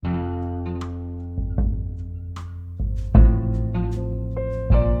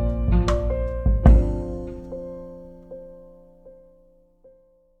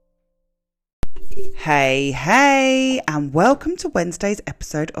Hey, and welcome to Wednesday's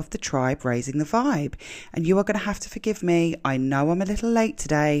episode of The Tribe Raising the Vibe. And you are going to have to forgive me. I know I'm a little late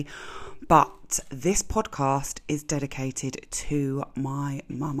today, but this podcast is dedicated to my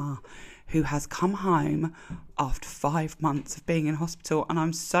mama, who has come home after 5 months of being in hospital. And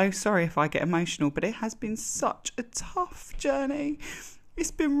I'm so sorry if I get emotional, but it has been such a tough journey.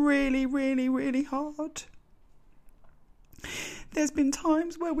 It's been really, really, really hard. There's been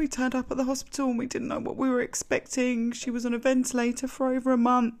times where we turned up at the hospital and we didn't know what we were expecting. She was on a ventilator for over a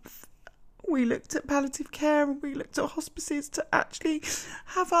month. We looked at palliative care and we looked at hospices. To actually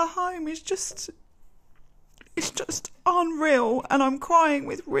have her home is just, it's just unreal. And I'm crying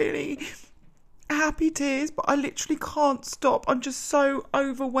with really happy tears, but I literally can't stop. I'm just so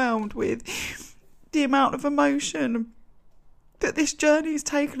overwhelmed with the amount of emotion that this journey has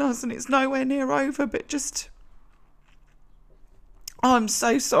taken us, and it's nowhere near over, but just... I'm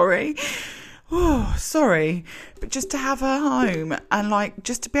so sorry. Oh, sorry. But just to have her home and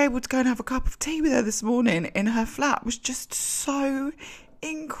just to be able to go and have a cup of tea with her this morning in her flat was just so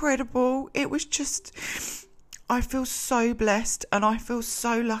incredible. It was just, I feel so blessed and I feel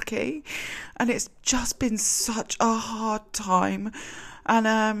so lucky. And it's just been such a hard time.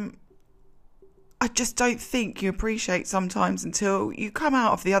 And I just don't think you appreciate sometimes until you come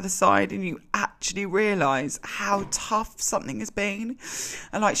out of the other side and you actually realise how tough something has been.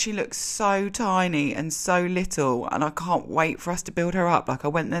 And she looks so tiny and so little, and I can't wait for us to build her up. I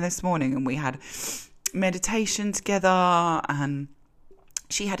went there this morning and we had meditation together, and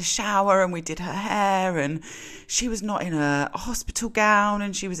she had a shower and we did her hair, and she was not in a hospital gown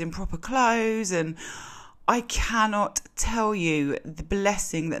and she was in proper clothes, and I cannot tell you the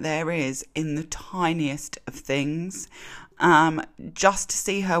blessing that there is in the tiniest of things. Just to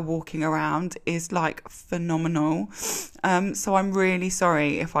see her walking around is phenomenal. So I'm really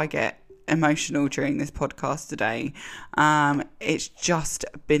sorry if I get emotional during this podcast today. It's just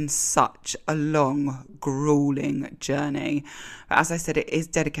been such a long, grueling journey. But as I said, it is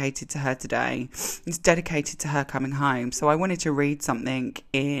dedicated to her today. It's dedicated to her coming home. So I wanted to read something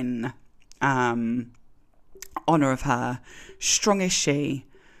in... honour of her. Strong is she.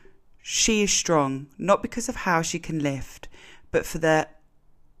 She is strong, not because of how she can lift, but for the...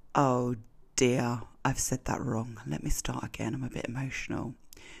 Oh dear, I've said that wrong. Let me start again. I'm a bit emotional.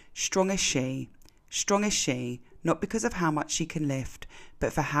 Strong is she. Strong is she, not because of how much she can lift,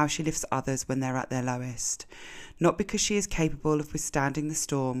 but for how she lifts others when they're at their lowest. Not because she is capable of withstanding the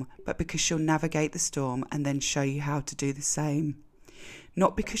storm, but because she'll navigate the storm and then show you how to do the same.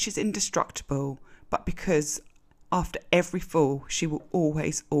 Not because she's indestructible, but because after every fall, she will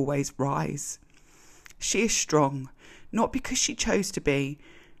always, always rise. She is strong, not because she chose to be,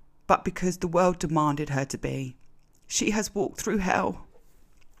 but because the world demanded her to be. She has walked through hell,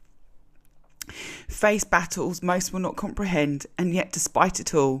 faced battles most will not comprehend, and yet despite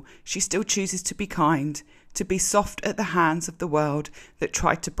it all, she still chooses to be kind, to be soft at the hands of the world that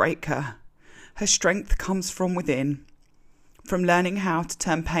tried to break her. Her strength comes from within, from learning how to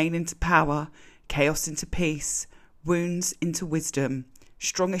turn pain into power, chaos into peace, wounds into wisdom.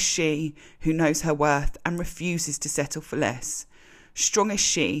 Strong is she who knows her worth and refuses to settle for less. Strong is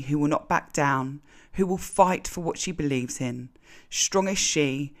she who will not back down, who will fight for what she believes in. Strong is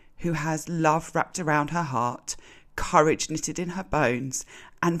she who has love wrapped around her heart, courage knitted in her bones,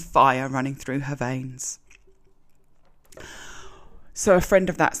 and fire running through her veins. So a friend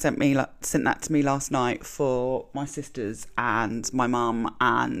of that sent that to me last night for my sisters and my mum,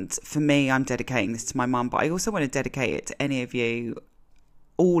 and for me, I'm dedicating this to my mum, but I also want to dedicate it to any of you.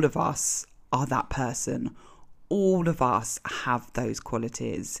 All of us are that person. All of us have those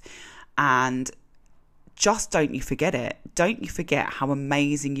qualities, and just don't you forget it. Don't you forget how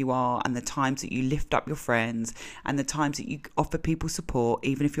amazing you are, and the times that you lift up your friends and the times that you offer people support,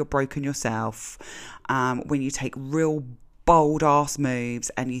 even if you're broken yourself, when you take real bold ass moves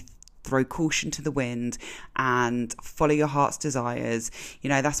and you throw caution to the wind and follow your heart's desires.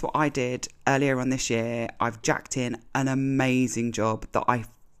 That's what I did earlier on this year. I've jacked in an amazing job that I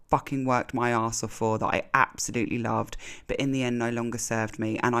fucking worked my arse off for, that I absolutely loved, but in the end no longer served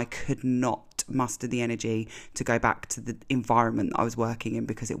me, and I could not muster the energy to go back to the environment I was working in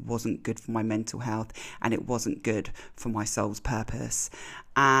because it wasn't good for my mental health and it wasn't good for my soul's purpose.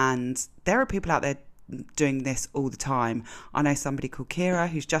 And there are people out there doing this all the time. I know somebody called Kira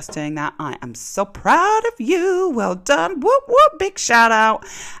who's just doing that. I am so proud of you. Well done. Whoop whoop. Big shout out.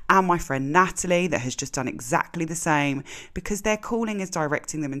 And my friend Natalie that has just done exactly the same, because their calling is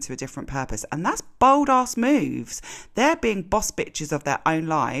directing them into a different purpose. And that's bold ass moves. They're being boss bitches of their own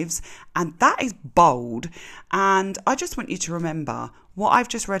lives, and that is bold. And I just want you to remember what I've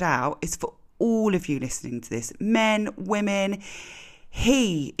just read out is for all of you listening to this, men, women.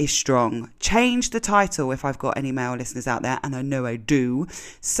 He is strong. Change the title if I've got any male listeners out there, and I know I do.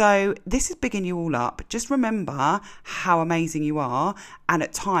 So this is bigging you all up. Just remember how amazing you are, and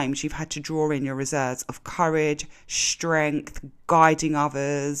at times you've had to draw in your reserves of courage, strength, guiding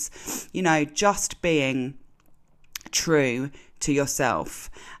others, just being true to yourself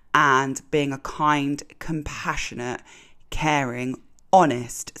and being a kind, compassionate, caring,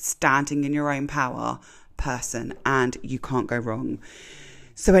 honest, standing in your own power person, and you can't go wrong.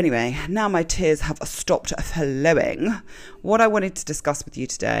 So anyway, now my tears have stopped flowing. What I wanted to discuss with you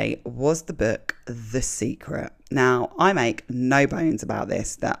today was the book The Secret. Now, I make no bones about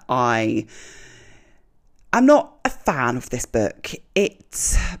this that I'm not a fan of this book.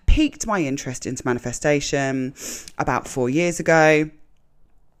 It piqued my interest into manifestation about 4 years ago.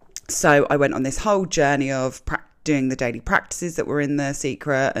 So I went on this whole journey of doing the daily practices that were in The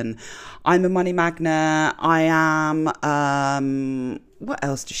Secret, and I'm a money magnet. I am, what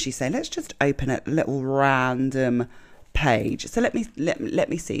else does she say? Let's just open a little random page. So let me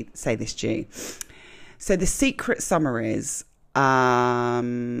say this to you. So The Secret summaries,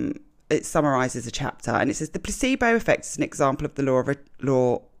 it summarizes a chapter, and it says the placebo effect is an example of the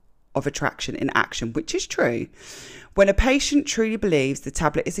law of attraction in action, which is true. When a patient truly believes the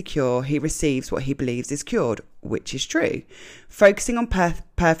tablet is a cure, he receives what he believes is cured, which is true. Focusing on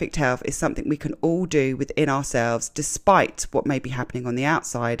perfect health is something we can all do within ourselves, despite what may be happening on the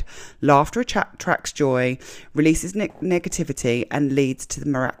outside. Laughter attracts joy, releases negativity, and leads to the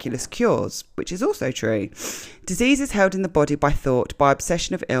miraculous cures, which is also true. Disease is held in the body by thought, by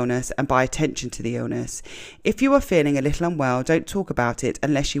obsession of illness, and by attention to the illness. If you are feeling a little unwell, don't talk about it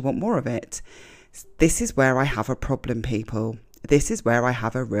unless you want more of it. This is where I have a problem, people. This is where I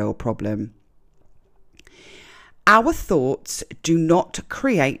have a real problem. Our thoughts do not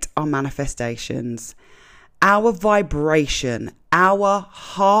create our manifestations. Our vibration, our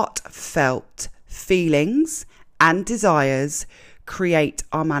heartfelt feelings and desires create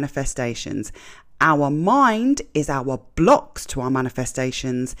our manifestations. Our mind is our blocks to our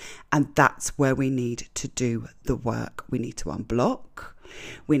manifestations, and that's where we need to do the work. We need to unblock.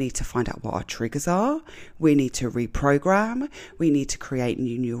 We need to find out what our triggers are. We need to reprogram. We need to create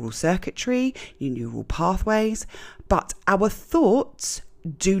new neural circuitry, new neural pathways. But our thoughts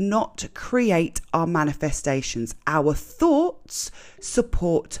do not create our manifestations. Our thoughts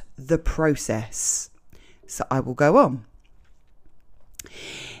support the process. So I will go on.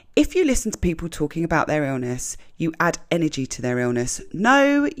 If you listen to people talking about their illness, you add energy to their illness.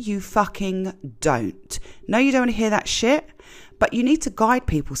 No, you fucking don't. No, you don't want to hear that shit. But you need to guide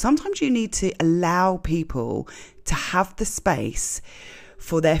people. Sometimes you need to allow people to have the space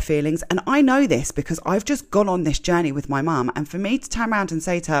for their feelings. And I know this because I've just gone on this journey with my mum. And for me to turn around and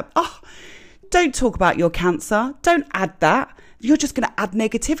say to her, don't talk about your cancer. Don't add that. You're just going to add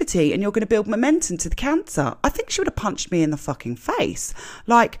negativity and you're going to build momentum to the cancer. I think she would have punched me in the fucking face.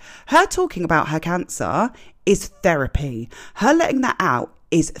 Like, her talking about her cancer is therapy. Her letting that out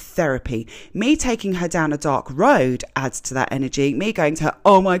is therapy. Me taking her down a dark road adds to that energy. Me going to her,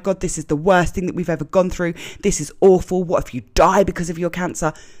 oh my God, this is the worst thing that we've ever gone through. This is awful. What if you die because of your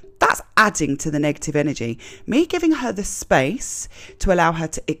cancer? That's adding to the negative energy. Me giving her the space to allow her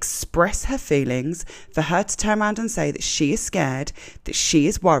to express her feelings, for her to turn around and say that she is scared, that she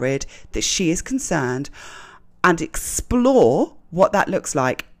is worried, that she is concerned, and explore what that looks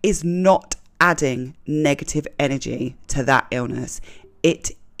like, is not adding negative energy to that illness.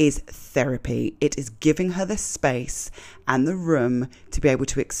 It is therapy. It is giving her the space and the room to be able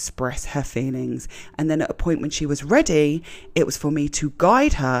to express her feelings. And then at a point when she was ready, it was for me to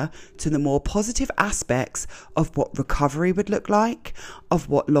guide her to the more positive aspects of what recovery would look like, of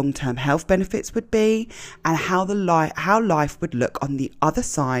what long-term health benefits would be, and how life would look on the other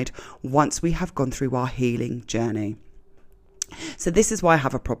side once we have gone through our healing journey. So this is why I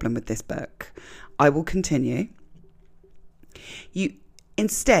have a problem with this book. I will continue. You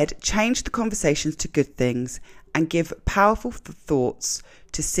instead change the conversations to good things and give powerful thoughts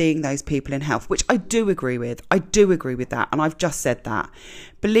to seeing those people in health, which I do agree with. I do agree with that. And I've just said that.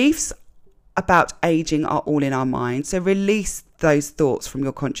 Beliefs about aging are all in our mind. So release those thoughts from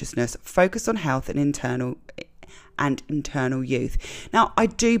your consciousness. Focus on health and internal youth. Now, I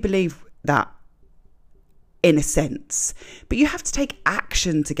do believe that in a sense, but you have to take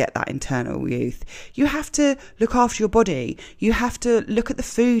action to get that internal youth. You have to look after your body. You have to look at the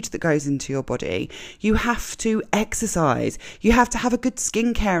food that goes into your body. You have to exercise. You have to have a good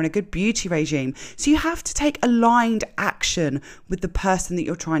skincare and a good beauty regime. So you have to take aligned action with the person that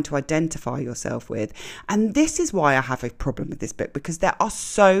you're trying to identify yourself with. And this is why I have a problem with this book, because there are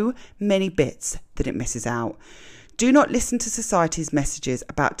so many bits that it misses out. Do not listen to society's messages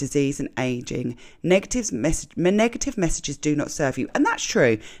about disease and ageing. Negative messages do not serve you. And that's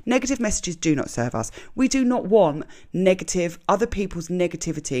true. Negative messages do not serve us. We do not want other people's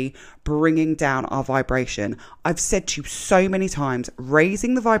negativity bringing down our vibration. I've said to you so many times,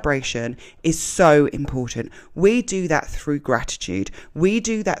 raising the vibration is so important. We do that through gratitude. We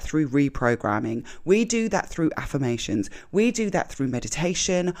do that through reprogramming. We do that through affirmations. We do that through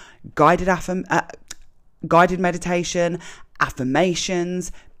meditation, guided meditation,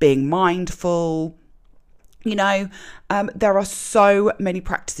 affirmations, being mindful. There are so many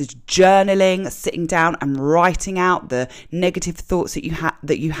practices, journaling, sitting down and writing out the negative thoughts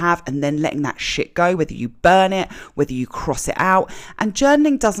that you have and then letting that shit go, whether you burn it, whether you cross it out. And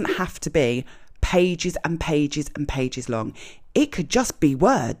journaling doesn't have to be pages and pages and pages long. It could just be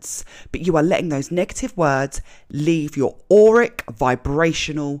words, but you are letting those negative words leave your auric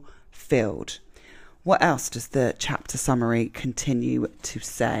vibrational field. What else does the chapter summary continue to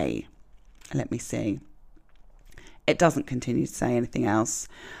say? Let me see. It doesn't continue to say anything else.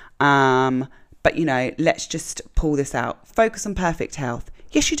 But, let's just pull this out. Focus on perfect health.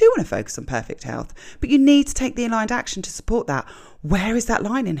 Yes, you do want to focus on perfect health, but you need to take the aligned action to support that. Where is that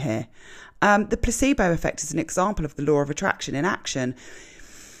line in here? The placebo effect is an example of the law of attraction in action.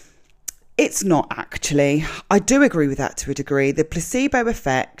 It's not actually. I do agree with that to a degree. The placebo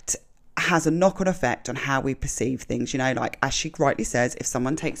effect has a knock-on effect on how we perceive things. Like as she rightly says, if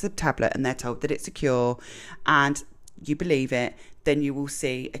someone takes a tablet and they're told that it's a cure and you believe it, then you will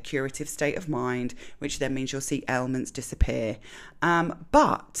see a curative state of mind, which then means you'll see ailments disappear.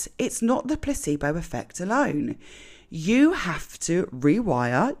 But it's not the placebo effect alone. You have to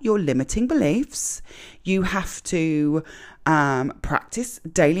rewire your limiting beliefs. You have to practice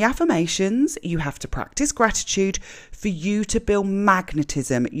daily affirmations. You have to practice gratitude for you to build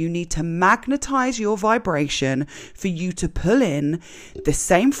magnetism. You need to magnetize your vibration for you to pull in the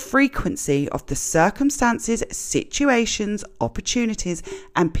same frequency of the circumstances, situations, opportunities,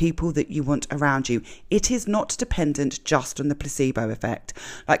 and people that you want around you. It is not dependent just on the placebo effect.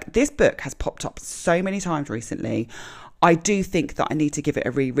 Like, this book has popped up so many times recently. I do think that I need to give it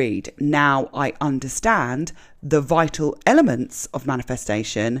a reread. Now I understand the vital elements of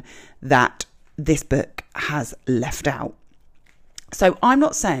manifestation that this book has left out. So I'm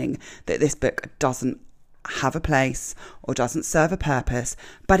not saying that this book doesn't have a place or doesn't serve a purpose,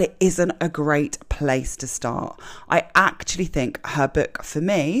 but it isn't a great place to start. I actually think her book, for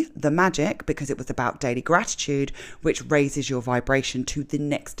me, The Magic, because it was about daily gratitude, which raises your vibration to the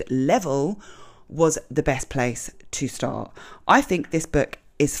next level, was the best place to start. I think this book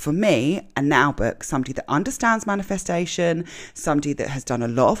is, for me, a now book, somebody that understands manifestation, somebody that has done a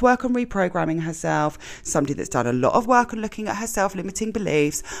lot of work on reprogramming herself, somebody that's done a lot of work on looking at her self-limiting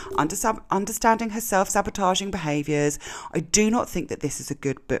beliefs, understanding her self-sabotaging behaviours. I do not think that this is a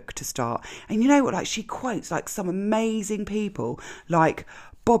good book to start. And you know what, like, she quotes like some amazing people like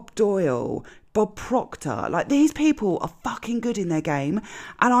Bob Doyle, Bob Proctor. Like, these people are fucking good in their game,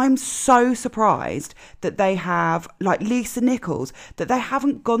 and I'm so surprised that they have, like Lisa Nichols, that they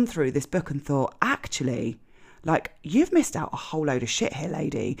haven't gone through this book and thought, actually, like, you've missed out a whole load of shit here,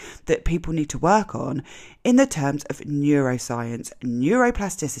 lady, that people need to work on in the terms of neuroscience,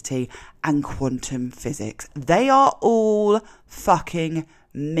 neuroplasticity, and quantum physics. They are all fucking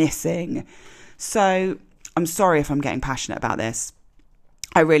missing. So I'm sorry if I'm getting passionate about this.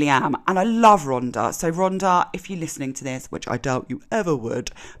 I really am. And I love Rhonda. So Rhonda, if you're listening to this, which I doubt you ever would,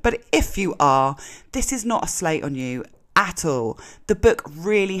 but if you are, this is not a slate on you at all. The book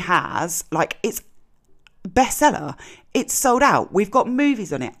really has, like, it's bestseller. It's sold out. We've got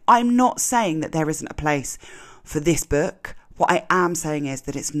movies on it. I'm not saying that there isn't a place for this book. What I am saying is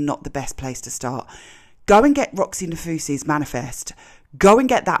that it's not the best place to start. Go and get Roxie Nafousi's Manifest. Go and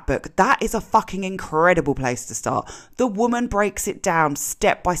get that book. That is a fucking incredible place to start. The woman breaks it down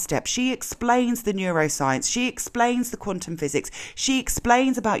step by step. She explains the neuroscience. She explains the quantum physics. She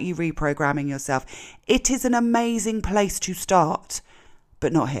explains about you reprogramming yourself. It is an amazing place to start,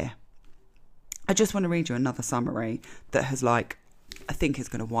 but not here. I just want to read you another summary that has, like, I think is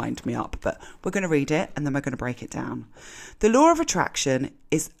going to wind me up, but we're going to read it and then we're going to break it down. The law of attraction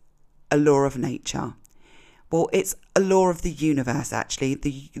is a law of nature. Well, it's a law of the universe, actually.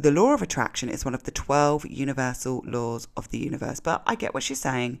 The law of attraction is one of the 12 universal laws of the universe. But I get what she's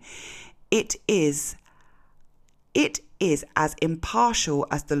saying. It is as impartial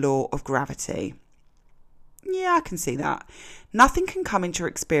as the law of gravity. Yeah, I can see that. Nothing can come into your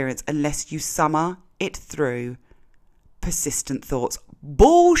experience unless you summer it through persistent thoughts.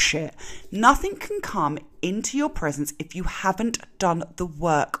 Bullshit. Nothing can come into your presence if you haven't done the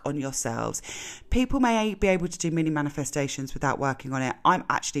work on yourselves. People may be able to do mini manifestations without working on it. I'm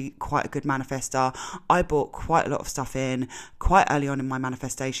actually quite a good manifester. I bought quite a lot of stuff in quite early on in my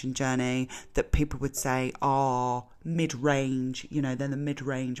manifestation journey that people would say are mid-range, they're the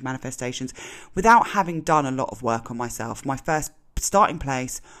mid-range manifestations, without having done a lot of work on myself. My first starting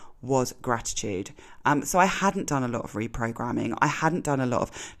place was gratitude. So I hadn't done a lot of reprogramming. I hadn't done a lot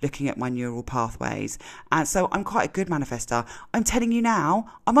of looking at my neural pathways. And so I'm quite a good manifester. I'm telling you now,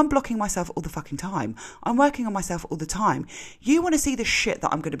 I'm unblocking myself all the fucking time. I'm working on myself all the time. You want to see the shit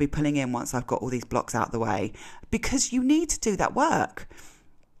that I'm going to be pulling in once I've got all these blocks out of the way, because you need to do that work.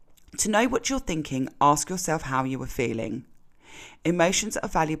 To know what you're thinking, ask yourself how you are feeling. Emotions are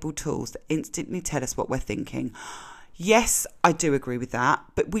valuable tools that instantly tell us what we're thinking. Yes, I do agree with that,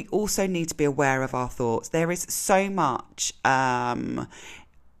 but we also need to be aware of our thoughts. There is so much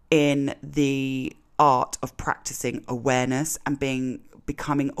in the art of practicing awareness and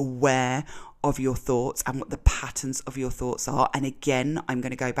becoming aware of your thoughts and what the patterns of your thoughts are. And again, I'm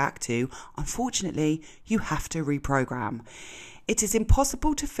going to go back to, unfortunately, you have to reprogram. It is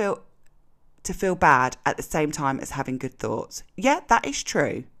impossible to feel bad at the same time as having good thoughts. Yeah, that is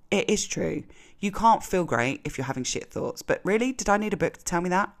true. It is true. You can't feel great if you're having shit thoughts. But really, did I need a book to tell me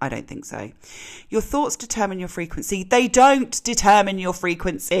that? I don't think so. Your thoughts determine your frequency. They don't determine your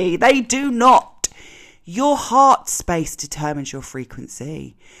frequency. They do not. Your heart space determines your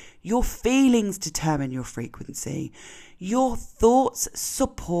frequency. Your feelings determine your frequency. Your thoughts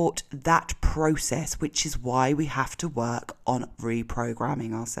support that process, which is why we have to work on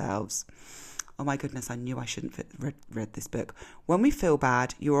reprogramming ourselves. Oh my goodness, I knew I shouldn't have read this book. When we feel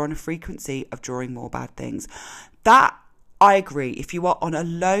bad, you're on a frequency of drawing more bad things. That, I agree. If you are on a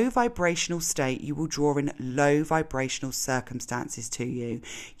low vibrational state, you will draw in low vibrational circumstances to you.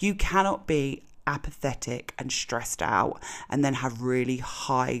 You cannot be apathetic and stressed out and then have really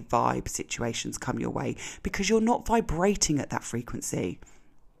high vibe situations come your way, because you're not vibrating at that frequency.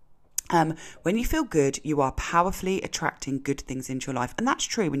 When you feel good, you are powerfully attracting good things into your life. And that's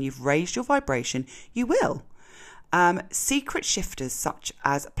true. When you've raised your vibration, you will. Secret shifters such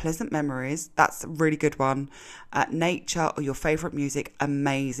as pleasant memories, that's a really good one. Nature or your favourite music,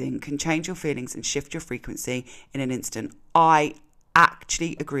 amazing. Can change your feelings and shift your frequency in an instant. I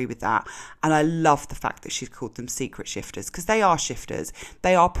actually agree with that. And I love the fact that she's called them secret shifters, because they are shifters.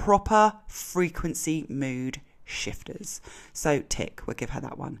 They are proper frequency mood shifters. So tick, we'll give her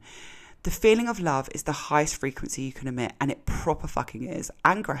that one. The feeling of love is the highest frequency you can emit, and it proper fucking is.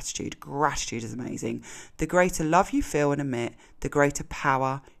 And gratitude is amazing. The greater love you feel and emit, the greater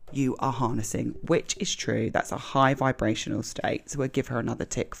power you are harnessing, which is true. That's a high vibrational state. So we'll give her another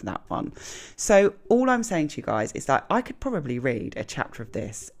tick for that one. So all I'm saying to you guys is that I could probably read a chapter of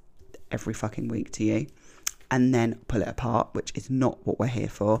this every fucking week to you, and then pull it apart, which is not what we're here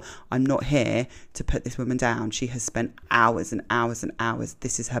for. I'm not here to put this woman down. She has spent hours and hours and hours.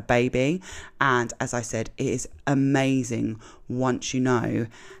 This is her baby. And as I said, it is amazing once you know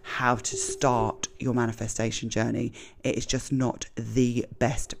how to start your manifestation journey. It is just not the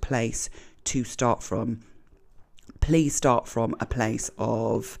best place to start from. Please start from a place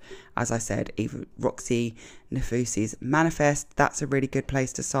of, as I said, either Roxy Nafusi's Manifest. That's a really good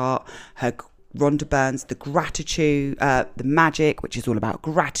place to start. Her Rhonda Byrne's The Gratitude, The Magic, which is all about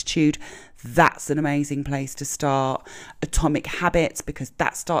gratitude. That's an amazing place to start. Atomic Habits, because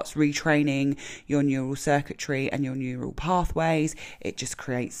that starts retraining your neural circuitry and your neural pathways. It just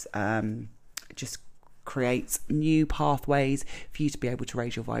creates new pathways for you to be able to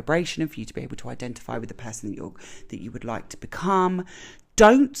raise your vibration and for you to be able to identify with the person that you would like to become.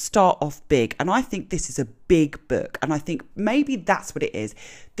 Don't start off big. And I think this is a big book. And I think maybe that's what it is.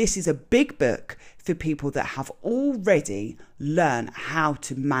 This is a big book for people that have already learned how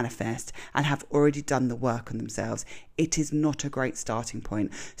to manifest and have already done the work on themselves. It is not a great starting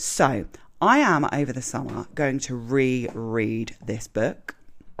point. So I am, over the summer, going to reread this book.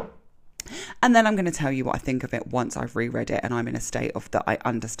 And then I'm going to tell you what I think of it once I've reread it and I'm in a state of that I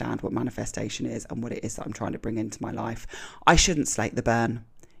understand what manifestation is and what it is that I'm trying to bring into my life. I shouldn't slate the Byrne.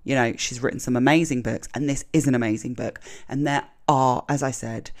 You know, she's written some amazing books, and this is an amazing book. And there are, as I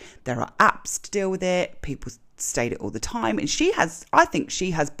said, there are apps to deal with it. People state it all the time. And I think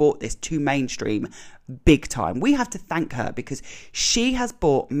she has brought this to mainstream big time. We have to thank her because she has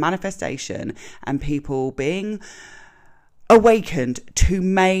brought manifestation and people being awakened to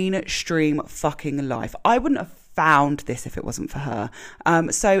mainstream fucking life. I wouldn't have found this if it wasn't for her.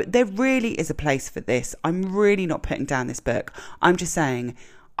 So there really is a place for this. I'm really not putting down this book. I'm just saying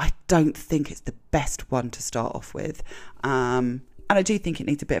I don't think it's the best one to start off with. And I do think it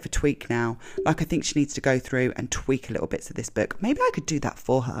needs a bit of a tweak now. Like, I think she needs to go through and tweak a little bits of this book. Maybe I could do that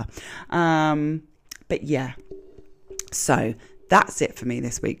for her. But yeah. So that's it for me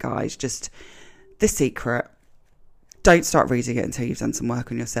this week, guys. Just The Secret. Don't start reading it until you've done some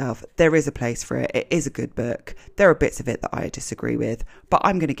work on yourself. There is a place for it. It is a good book. There are bits of it that I disagree with, but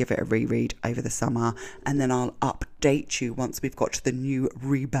I'm going to give it a reread over the summer, and then I'll update you once we've got to the new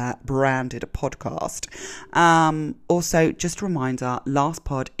rebranded podcast. Also, just a reminder, last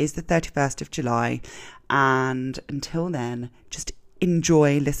pod is the 31st of July, and until then, just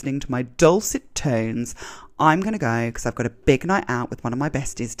enjoy listening to my dulcet tones. I'm going to go because I've got a big night out with one of my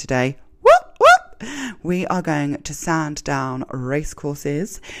besties today. We are going to Sandown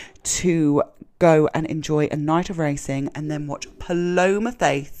Racecourses to go and enjoy a night of racing and then watch Paloma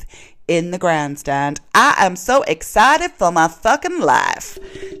Faith in the grandstand. I am so excited for my fucking life.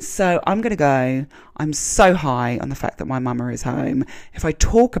 So I'm going to go. I'm so high on the fact that my mama is home. If I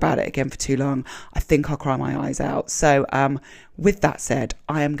talk about it again for too long, I think I'll cry my eyes out. So with that said,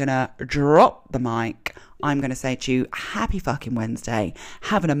 I am going to drop the mic. I'm going to say to you, happy fucking Wednesday.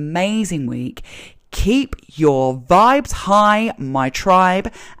 Have an amazing week. Keep your vibes high, my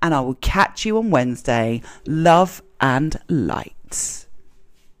tribe, and I will catch you on Wednesday. Love and light.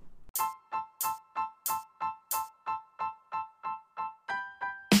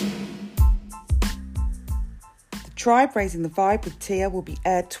 The Tribe Raising the Vibe with Tia will be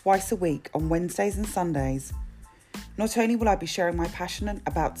aired twice a week on Wednesdays and Sundays. Not only will I be sharing my passion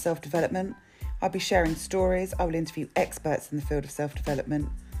about self-development, I'll be sharing stories, I will interview experts in the field of self-development,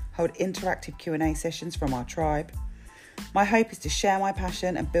 hold interactive Q&A sessions from our tribe. My hope is to share my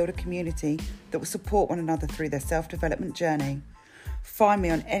passion and build a community that will support one another through their self-development journey. Find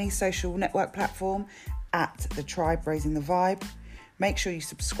me on any social network platform at The Tribe Raising the Vibe. Make sure you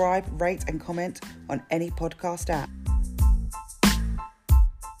subscribe, rate and comment on any podcast app.